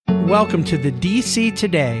Welcome to the DC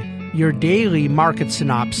Today, your daily market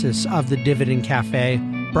synopsis of the Dividend Cafe,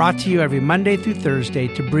 brought to you every Monday through Thursday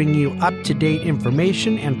to bring you up-to-date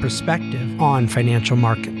information and perspective on financial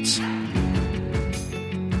markets.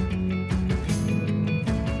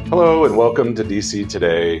 Hello and welcome to DC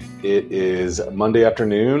Today. It is Monday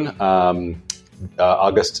afternoon,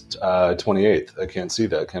 August 28th. I can't see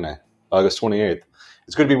that, can I? August 28th.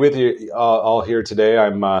 It's good to be with you all here today.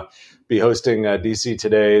 I'm be hosting DC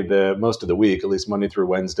Today the most of the week, at least Monday through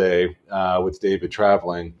Wednesday, with David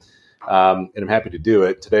traveling. And I'm happy to do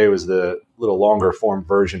it. Today was the little longer form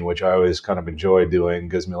version, which I always kind of enjoy doing.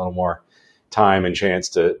 Gives me a little more time and chance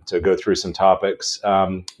to go through some topics.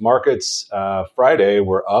 Markets Friday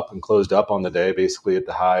were up and closed up on the day, basically at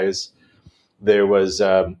the highs. There was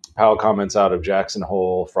Powell comments out of Jackson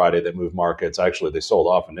Hole Friday that moved markets. Actually, they sold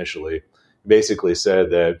off initially. Basically said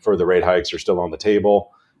that further rate hikes are still on the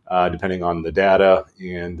table, depending on the data.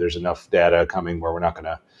 And there's enough data coming where we're not going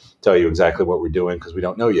to tell you exactly what we're doing because we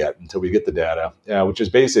don't know yet until we get the data, which is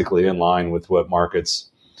basically in line with what markets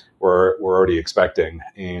were already expecting.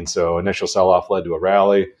 And so initial sell-off led to a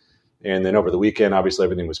rally. And then over the weekend, obviously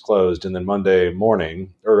everything was closed. And then Monday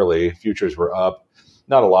morning, early, futures were up.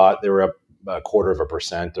 Not a lot. They were up about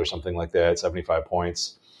 0.25% or something like that, 75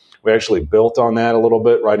 points. We actually built on that a little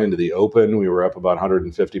bit right into the open. We were up about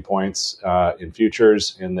 150 points in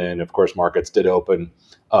futures. And then, of course, markets did open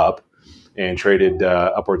up and traded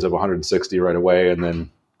upwards of 160 right away and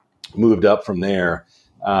then moved up from there.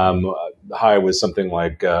 High was something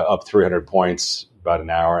like up 300 points about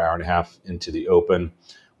an hour and a half into the open.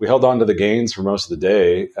 We held on to the gains for most of the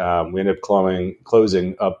day. We ended up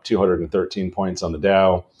closing up 213 points on the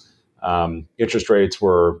Dow. Interest rates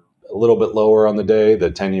were a little bit lower on the day. The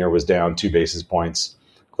 10-year was down 2 basis points,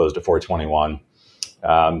 closed at 421.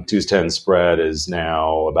 2's10 spread is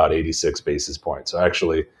now about 86 basis points. So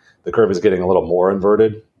actually, the curve is getting a little more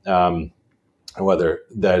inverted. Whether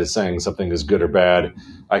that is saying something is good or bad,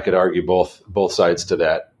 I could argue both sides to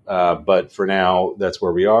that. But for now, that's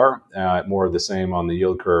where we are. More of the same on the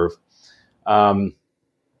yield curve.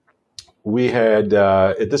 We had,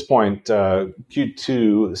 at this point,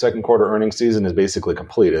 Q2, the second quarter earnings season is basically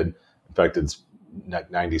completed. In fact, it's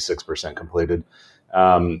 96% completed.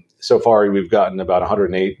 So far, we've gotten about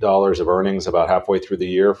 $108 of earnings about halfway through the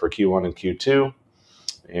year for Q1 and Q2.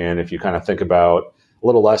 And if you kind of think about a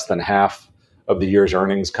little less than half of the year's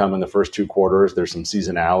earnings come in the first 2 quarters, there's some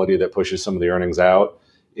seasonality that pushes some of the earnings out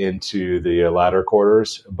into the latter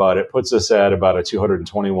quarters. But it puts us at about a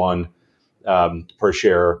 221 per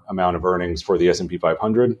share amount of earnings for the S&P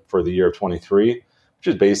 500 for the year of 23, which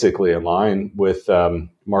is basically in line with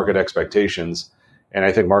market expectations. And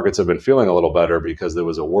I think markets have been feeling a little better because there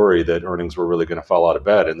was a worry that earnings were really going to fall out of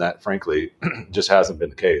bed. And that, frankly, just hasn't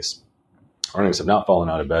been the case. Earnings have not fallen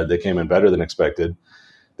out of bed. They came in better than expected.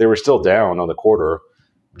 They were still down on the quarter,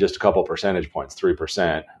 just a couple percentage points,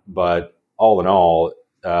 3%. But all in all,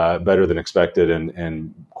 better than expected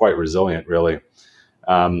and quite resilient, really.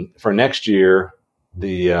 For next year,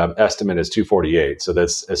 the estimate is 248. So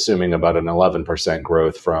that's assuming about an 11%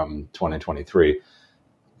 growth from 2023.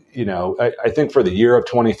 You know, I think for the year of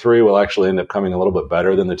 23, we'll actually end up coming a little bit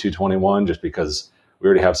better than the 221 just because we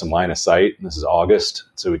already have some line of sight. And this is August,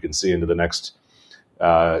 so we can see into the next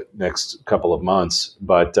couple of months.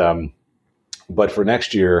 But for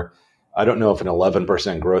next year, I don't know if an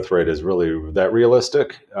 11% growth rate is really that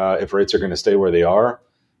realistic if rates are going to stay where they are.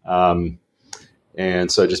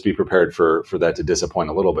 And so just be prepared for that to disappoint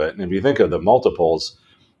a little bit. And if you think of the multiples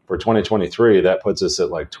for 2023, that puts us at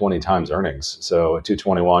like 20 times earnings. So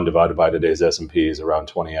 221 divided by today's S&P is around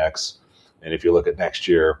 20x. And if you look at next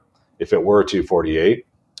year, if it were 248,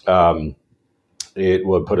 it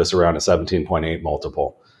would put us around a 17.8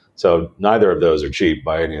 multiple. So neither of those are cheap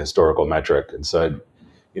by any historical metric. And so,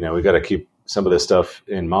 you know, we got to keep some of this stuff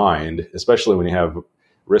in mind, especially when you have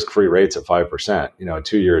risk-free rates at 5%, you know,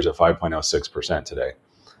 2 years at 5.06% today.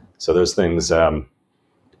 So those things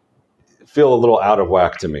feel a little out of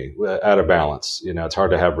whack to me, out of balance. You know, it's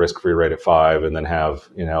hard to have risk-free rate at 5 and then have,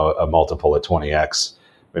 you know, a multiple at 20x.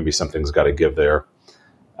 Maybe something's got to give there.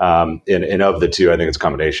 And of the two, I think it's a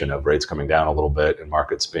combination of rates coming down a little bit and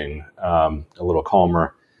markets being a little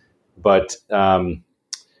calmer. But I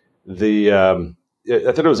thought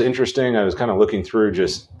it was interesting. I was kind of looking through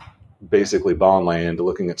just basically bond land,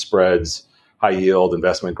 looking at spreads, high yield,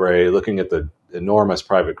 investment grade, looking at the enormous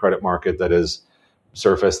private credit market that has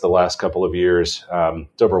surfaced the last couple of years.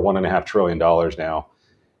 It's over $1.5 trillion now.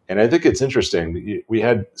 And I think it's interesting. We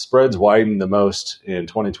had spreads widen the most in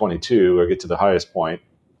 2022, or get to the highest point,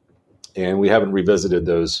 and we haven't revisited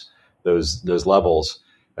those levels.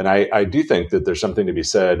 And I do think that there's something to be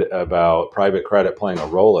said about private credit playing a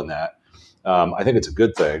role in that. I think it's a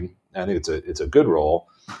good thing. I think it's a good role,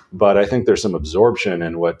 but I think there's some absorption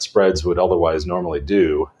in what spreads would otherwise normally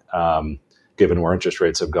do, given where interest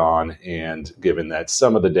rates have gone, and given that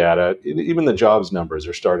some of the data, even the jobs numbers,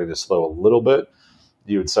 are starting to slow a little bit.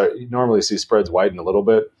 You normally see spreads widen a little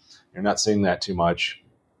bit. You're not seeing that too much.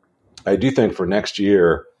 I do think for next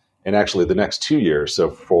year, and actually the next 2 years, so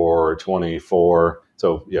for 24,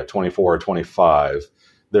 24 or 25,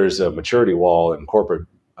 there's a maturity wall in corporate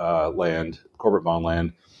bond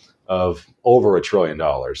land of over $1 trillion.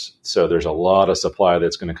 So there's a lot of supply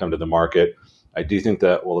that's going to come to the market. I do think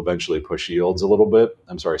that will eventually push spreads a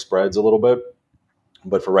little bit.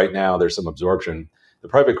 But for right now, there's some absorption. The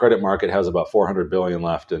private credit market has about $400 billion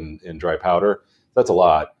left in dry powder. That's a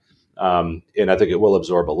lot. And I think it will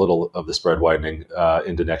absorb a little of the spread widening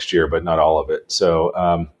into next year, but not all of it.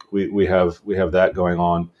 So we have that going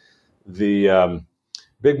on. The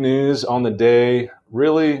big news on the day,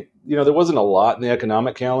 really, there wasn't a lot in the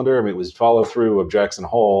economic calendar. I mean, it was follow through of Jackson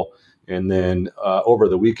Hole. And then over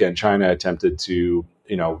the weekend, China attempted to,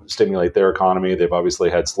 stimulate their economy. They've obviously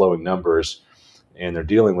had slowing numbers, and they're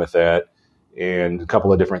dealing with that. And a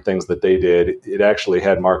couple of different things that they did, it actually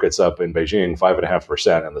had markets up in Beijing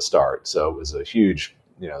 5.5% in the start. So it was a huge,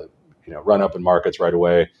 run up in markets right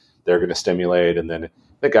away. They're going to stimulate. And then I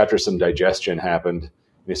think after some digestion happened,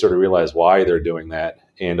 they sort of realized why they're doing that.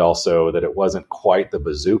 And also that it wasn't quite the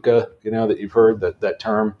bazooka, that you've heard, that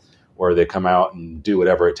term, where they come out and do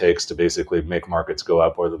whatever it takes to basically make markets go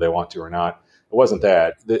up, whether they want to or not. It wasn't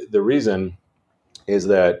that. The reason is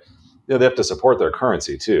that they have to support their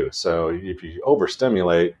currency too. So if you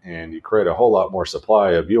overstimulate and you create a whole lot more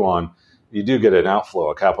supply of yuan, you do get a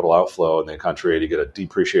capital outflow in the country, and you get a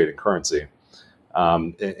depreciating currency.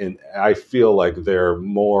 And I feel like they're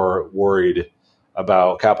more worried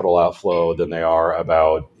about capital outflow than they are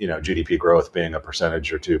about, GDP growth being a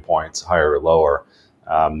percentage or 2 points higher or lower.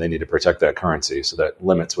 They need to protect that currency, so that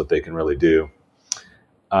limits what they can really do.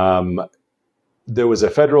 There was a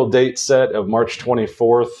federal date set of March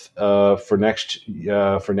 24th for next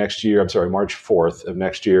year. I'm sorry, March 4th of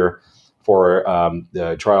next year for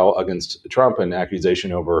the trial against Trump and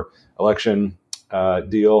accusation over election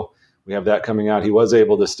deal. We have that coming out. He was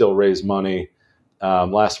able to still raise money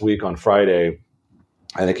last week on Friday.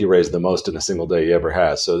 I think he raised the most in a single day he ever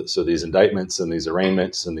has. So these indictments and these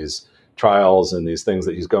arraignments and these trials and these things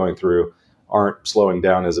that he's going through aren't slowing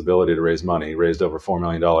down his ability to raise money. He raised over $4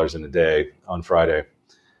 million in a day on Friday.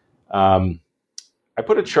 I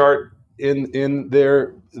put a chart in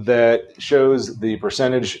there that shows the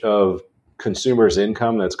percentage of consumers'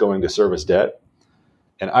 income that's going to service debt.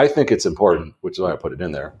 And I think it's important, which is why I put it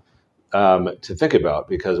in there, to think about,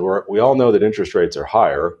 because we all know that interest rates are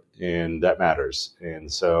higher, and that matters.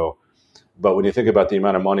 And so, but when you think about the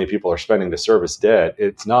amount of money people are spending to service debt,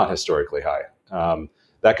 it's not historically high.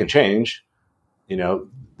 That can change.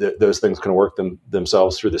 Those things can work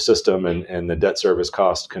themselves through the system, and the debt service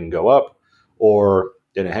cost can go up, or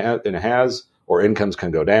or incomes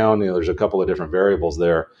can go down. There's a couple of different variables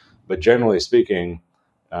there, but generally speaking,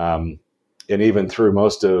 and even through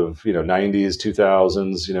most of 90s,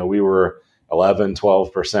 2000s, we were 11,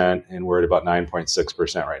 12%, and we're at about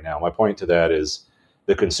 9.6% right now. My point to that is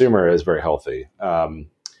the consumer is very healthy.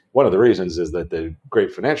 One of the reasons is that the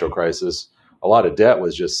great financial crisis, a lot of debt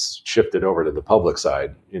was just shifted over to the public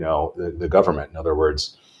side, the government, in other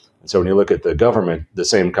words. And so when you look at the government, the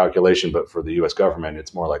same calculation, but for the U.S. government,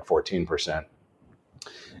 it's more like 14%.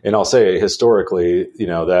 And I'll say historically,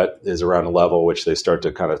 that is around a level which they start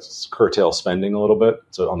to kind of curtail spending a little bit.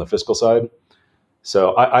 So on the fiscal side.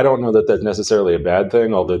 So I don't know that that's necessarily a bad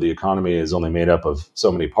thing, although the economy is only made up of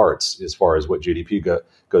so many parts as far as what GDP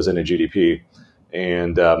goes into GDP.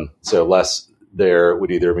 And so less there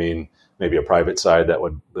would either mean maybe a private side that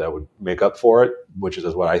would make up for it, which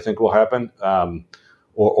is what I think will happen,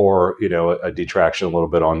 or a detraction a little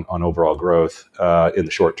bit on overall growth in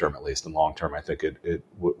the short term, at least. In long term, I think it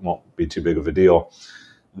won't be too big of a deal.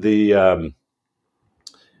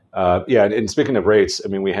 And speaking of rates, I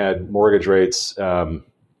mean, we had mortgage rates,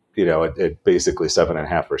 at basically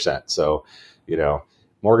 7.5%. So,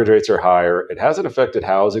 mortgage rates are higher. It hasn't affected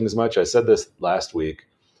housing as much. I said this last week,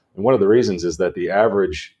 and one of the reasons is that the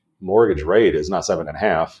average mortgage rate is not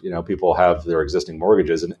 7.5. People have their existing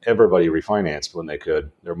mortgages, and everybody refinanced when they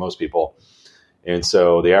could. There are most people, and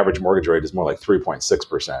so the average mortgage rate is more like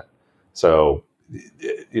 3.6%. So,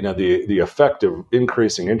 the effect of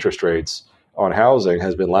increasing interest rates on housing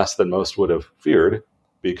has been less than most would have feared,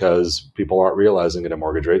 because people aren't realizing it in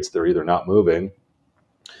mortgage rates. They're either not moving,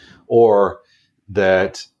 or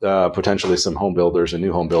that potentially some home builders and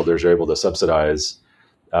new home builders are able to subsidize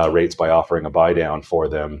rates by offering a buy down for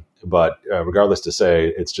them. But regardless to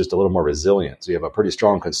say, it's just a little more resilient. So you have a pretty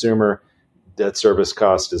strong consumer. Debt service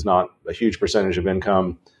cost is not a huge percentage of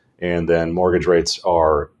income. And then mortgage rates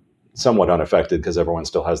are somewhat unaffected because everyone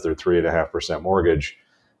still has their 3.5% mortgage.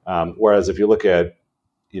 Whereas if you look at,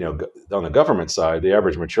 on the government side, the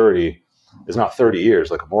average maturity is not 30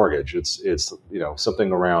 years like a mortgage. It's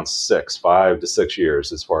something around 5 to 6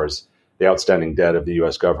 years as far as the outstanding debt of the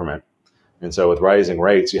U.S. government. And so with rising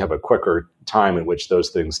rates, you have a quicker time in which those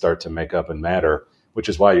things start to make up and matter, which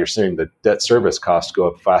is why you're seeing the debt service costs go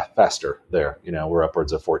up faster there. We're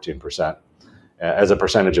upwards of 14% as a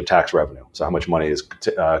percentage of tax revenue. So how much money is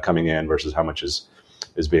coming in versus how much is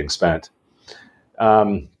being spent.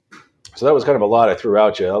 So that was kind of a lot I threw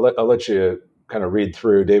out you. I'll let you kind of read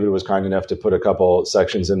through. David was kind enough to put a couple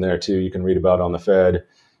sections in there too. You can read about on the Fed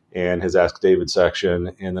and his Ask David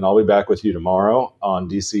section. And then I'll be back with you tomorrow on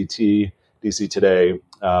DC Today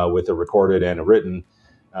with a recorded and a written.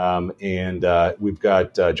 We've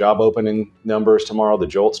got job opening numbers tomorrow, the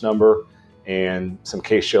JOLTS number, and some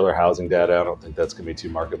Case-Shiller housing data. I don't think that's going to be too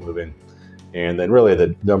market moving. And then really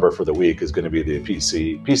the number for the week is going to be the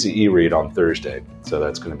PCE read on Thursday. So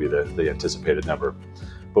that's going to be the anticipated number.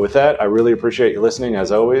 But with that, I really appreciate you listening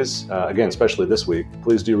as always. Again, especially this week,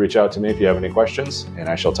 please do reach out to me if you have any questions, and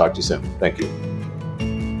I shall talk to you soon. Thank you.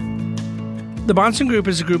 The Bahnsen Group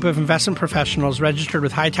is a group of investment professionals registered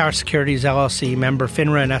with Hightower Securities, LLC, member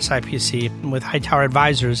FINRA and SIPC, and with Hightower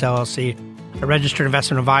Advisors, LLC, a registered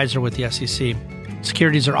investment advisor with the SEC.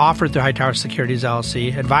 Securities are offered through Hightower Securities,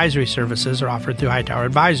 LLC. Advisory services are offered through Hightower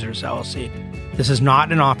Advisors, LLC. This is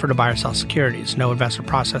not an offer to buy or sell securities. No investment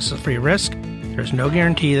process is free of risk. There is no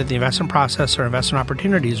guarantee that the investment process or investment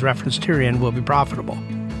opportunities referenced herein will be profitable.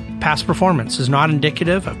 Past performance is not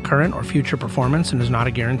indicative of current or future performance and is not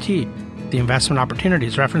a guarantee. The investment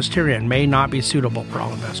opportunities referenced herein may not be suitable for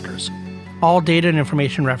all investors. All data and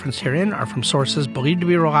information referenced herein are from sources believed to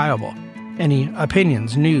be reliable. Any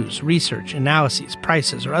opinions, news, research, analyses,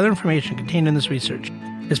 prices, or other information contained in this research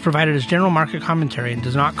is provided as general market commentary and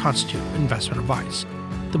does not constitute investment advice.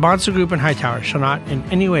 The Bahnsen Group and Hightower shall not in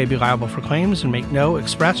any way be liable for claims and make no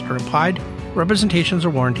expressed or implied representations or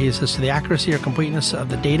warranties as to the accuracy or completeness of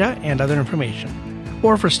the data and other information,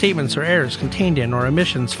 or for statements or errors contained in or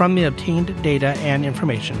omissions from the obtained data and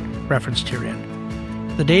information referenced herein.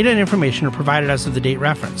 The data and information are provided as of the date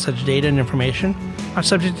referenced. Such data and information are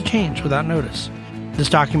subject to change without notice. This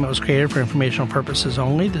document was created for informational purposes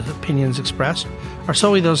only. The opinions expressed are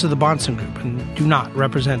solely those of the Bahnsen Group and do not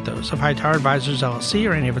represent those of Hightower Advisors, LLC,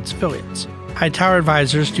 or any of its affiliates. Hightower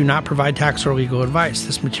Advisors do not provide tax or legal advice.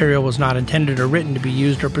 This material was not intended or written to be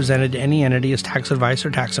used or presented to any entity as tax advice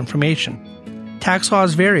or tax information. Tax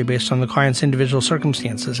laws vary based on the client's individual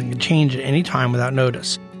circumstances and can change at any time without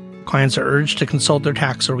notice. Clients are urged to consult their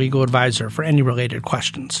tax or legal advisor for any related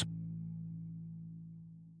questions.